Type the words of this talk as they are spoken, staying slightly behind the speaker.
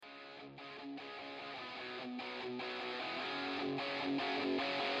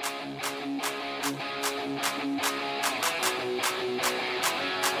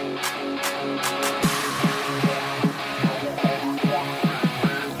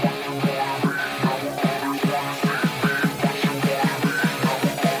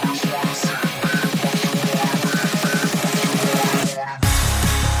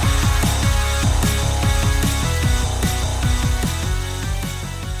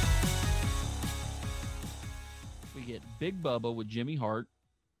Big Bubba with Jimmy Hart.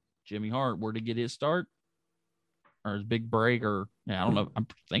 Jimmy Hart, where to get his start? Or his big break? Or, I don't know. I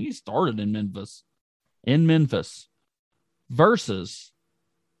think he started in Memphis. In Memphis. Versus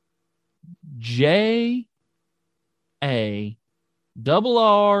J-A-R-R-E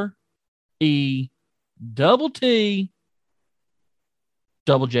double T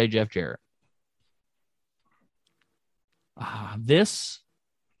double J Jeff Jarrett. This,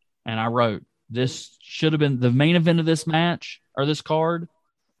 and I wrote, this should have been the main event of this match or this card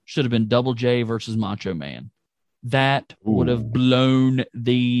should have been Double J versus Macho Man. That would have blown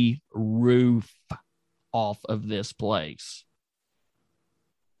the roof off of this place.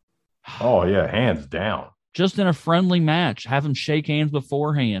 Oh, yeah, hands down. Just in a friendly match, have them shake hands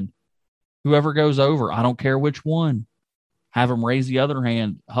beforehand. Whoever goes over, I don't care which one. Have them raise the other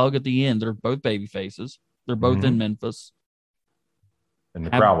hand, hug at the end. They're both baby faces. They're both in Memphis. And the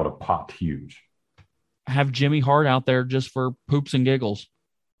crowd would have popped huge. Have Jimmy Hart out there just for poops and giggles.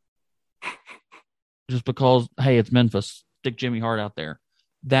 Just because, hey, it's Memphis. Stick Jimmy Hart out there.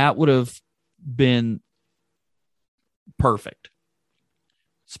 That would have been perfect.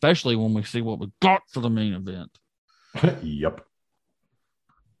 Especially when we see what we got for the main event. Yep.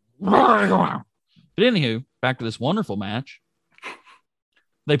 But anywho, back to this wonderful match.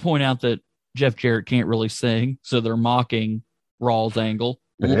 They point out that Jeff Jarrett can't really sing, so they're mocking Raw's angle.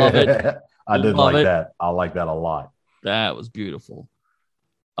 Love it. I did like that. I like that a lot. That was beautiful.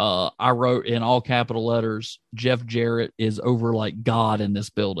 I wrote in all capital letters, Jeff Jarrett is over like God in this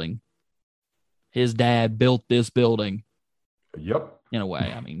building. His dad built this building. Yep. In a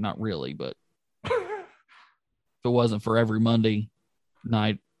way. I mean, not really, but if it wasn't for every Monday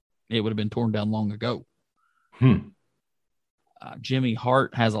night, it would have been torn down long ago. Jimmy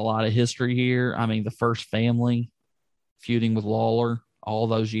Hart has a lot of history here. I mean, the first family feuding with Lawler all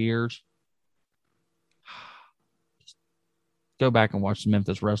those years. Just go back and watch the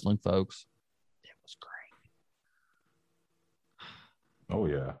Memphis wrestling, folks. It was great. Oh,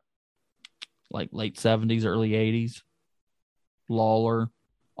 yeah. Like late 70s, early 80s. Lawler,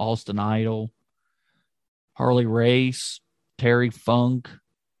 Austin Idol, Harley Race, Terry Funk,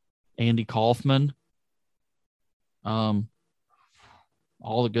 Andy Kaufman. All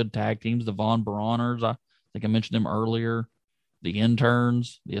the good tag teams, the Von Brauners. I think I mentioned them earlier. The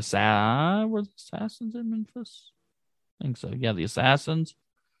Interns, were the Assassins in Memphis? I think so. Yeah, the Assassins.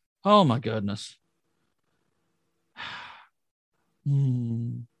 Oh, my goodness.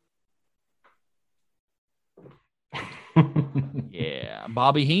 Yeah.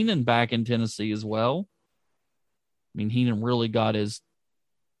 Bobby Heenan back in Tennessee as well. I mean, Heenan really got his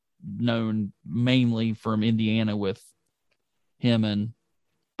known mainly from Indiana with him and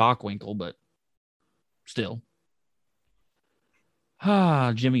Bockwinkel, but still.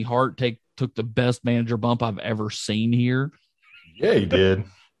 Jimmy Hart took the best manager bump I've ever seen here. Yeah, he did.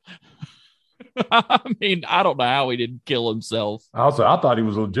 I mean, I don't know how he didn't kill himself. I thought he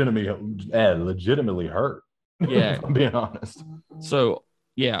was legitimately hurt. Yeah. If I'm being honest. So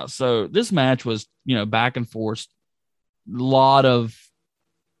this match was, back and forth. A lot of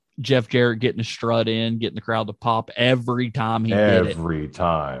Jeff Jarrett getting a strut in, getting the crowd to pop every time he did it. Every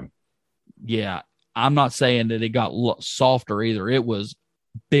time. Yeah. I'm not saying that it got softer either. It was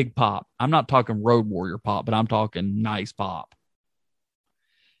big pop. I'm not talking Road Warrior pop, but I'm talking nice pop.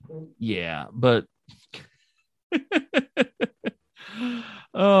 Yeah, but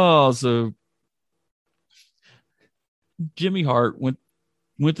so Jimmy Hart went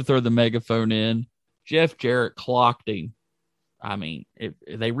to throw the megaphone in. Jeff Jarrett clocked him. I mean, if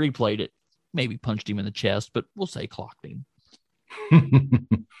they replayed it, maybe punched him in the chest, but we'll say clocked him.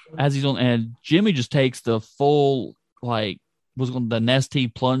 As he's on, and Jimmy just takes the full, the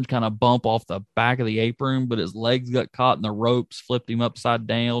Nestea plunge kind of bump off the back of the apron, but his legs got caught in the ropes, flipped him upside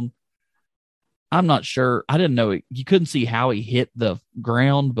down. I'm not sure. I didn't know you couldn't see how he hit the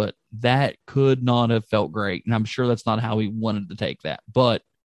ground, but that could not have felt great. And I'm sure that's not how he wanted to take that, but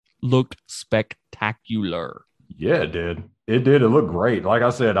looked spectacular. Yeah, it did. It did. It looked great. Like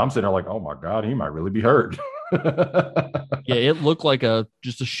I said, I'm sitting there like, oh my God, he might really be hurt. Yeah, it looked like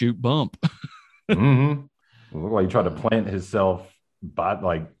just a shoot bump. It looked like he tried to plant himself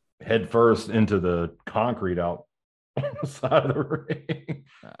head first into the concrete out on the side of the ring.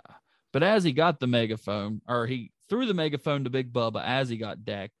 But as he got the megaphone, or he threw the megaphone to Big Bubba as he got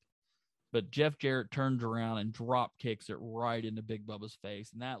decked, but Jeff Jarrett turns around and drop kicks it right into Big Bubba's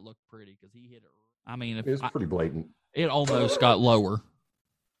face, and that looked pretty because he hit it. I mean, It's pretty blatant. It almost got lower.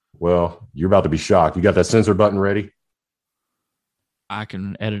 Well, you're about to be shocked. You got that censor button ready? I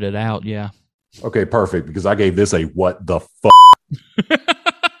can edit it out, yeah. Okay, perfect, because I gave this a what the fuck.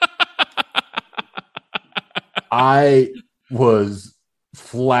 I was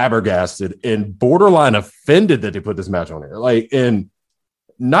flabbergasted and borderline offended that they put this match on here. Like, and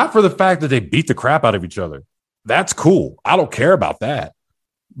not for the fact that they beat the crap out of each other. That's cool. I don't care about that.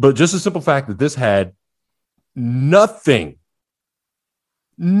 But just the simple fact that this had nothing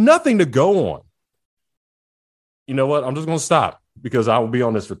to go on. You know what? I'm just going to stop because I will be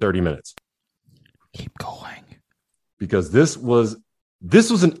on this for 30 minutes. Keep going. Because this was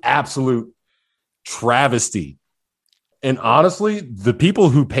an absolute travesty. And honestly, the people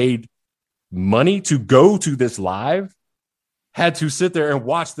who paid money to go to this live had to sit there and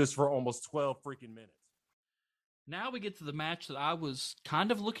watch this for almost 12 freaking minutes. Now we get to the match that I was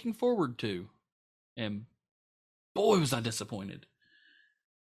kind of looking forward to. And boy, was I disappointed.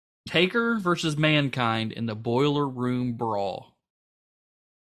 Taker versus Mankind in the Boiler Room Brawl.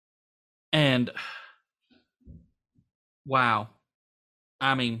 And wow.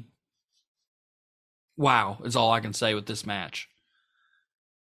 I mean, wow is all I can say with this match.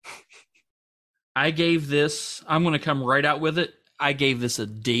 I gave this, I'm going to come right out with it. I gave this a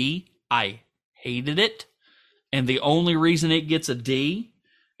D. I hated it. And the only reason it gets a D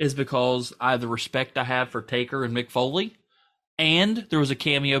is because the respect I have for Taker and Mick Foley. And there was a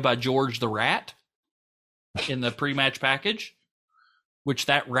cameo by George the Rat in the pre-match package, which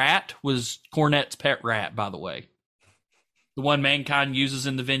that rat was Cornette's pet rat, by the way. The one Mankind uses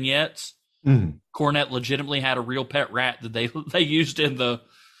in the vignettes. Mm. Cornette legitimately had a real pet rat that they used in the...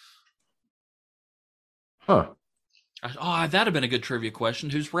 Huh. That'd have been a good trivia question.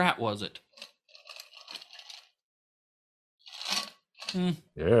 Whose rat was it?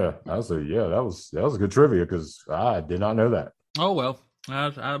 Yeah, that was a good trivia because I did not know that. Oh well,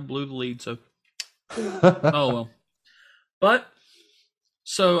 I blew the lead, so oh well. But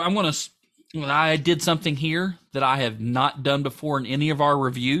so I did something here that I have not done before in any of our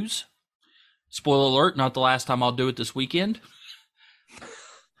reviews. Spoiler alert, not the last time I'll do it this weekend.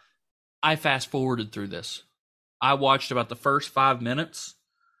 I fast forwarded through this. I watched about the first 5 minutes.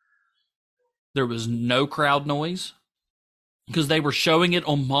 There was no crowd noise because they were showing it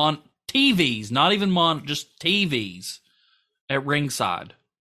on TVs, not even just TVs at ringside.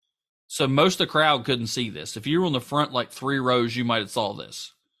 So most of the crowd couldn't see this. If you were on the front like 3 rows, you might have saw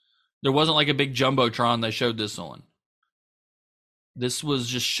this. There wasn't like a big Jumbotron they showed this on. This was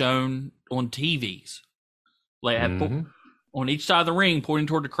just shown on TVs. Like on each side of the ring, pointing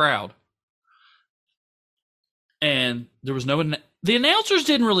toward the crowd. And there was the announcers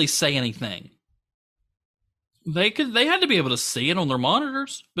didn't really say anything. They had to be able to see it on their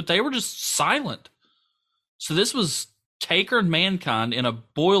monitors, but they were just silent. So this was Taker and Mankind in a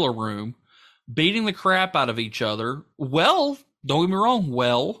boiler room, beating the crap out of each other. Well, don't get me wrong,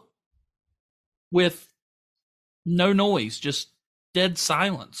 with no noise, just dead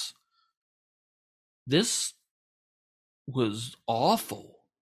silence. This was awful,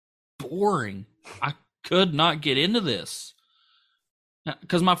 boring. I could not get into this.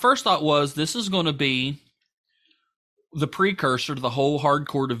 Because my first thought was this is going to be the precursor to the whole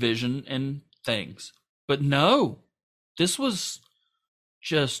hardcore division and things. But no, this was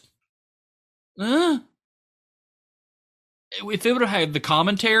just... If it would have had the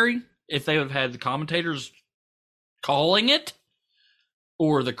commentary, if they would have had the commentators calling it,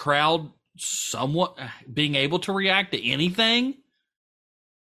 or the crowd somewhat being able to react to anything,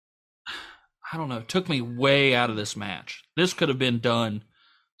 I don't know. It took me way out of this match. This could have been done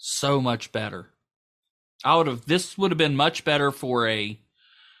so much better. This would have been much better for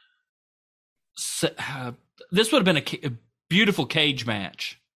this would have been a beautiful cage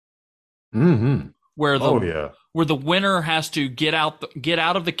match. Mm-hmm. Where the winner has to get out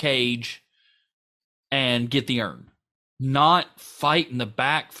of the cage and get the urn. Not fight in the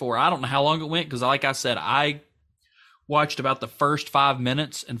back for, I don't know how long it went, because like I said, I watched about the first 5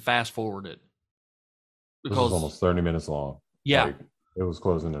 minutes and fast forwarded. This was almost 30 minutes long. Yeah. Like, it was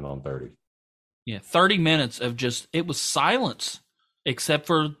closing in on 30. Yeah, 30 minutes of it was silence, except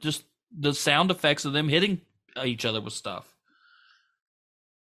for just the sound effects of them hitting each other with stuff.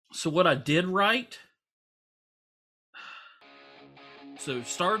 So what I did right, so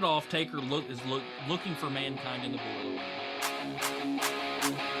started off, Taker is looking for Mankind in the boiler room.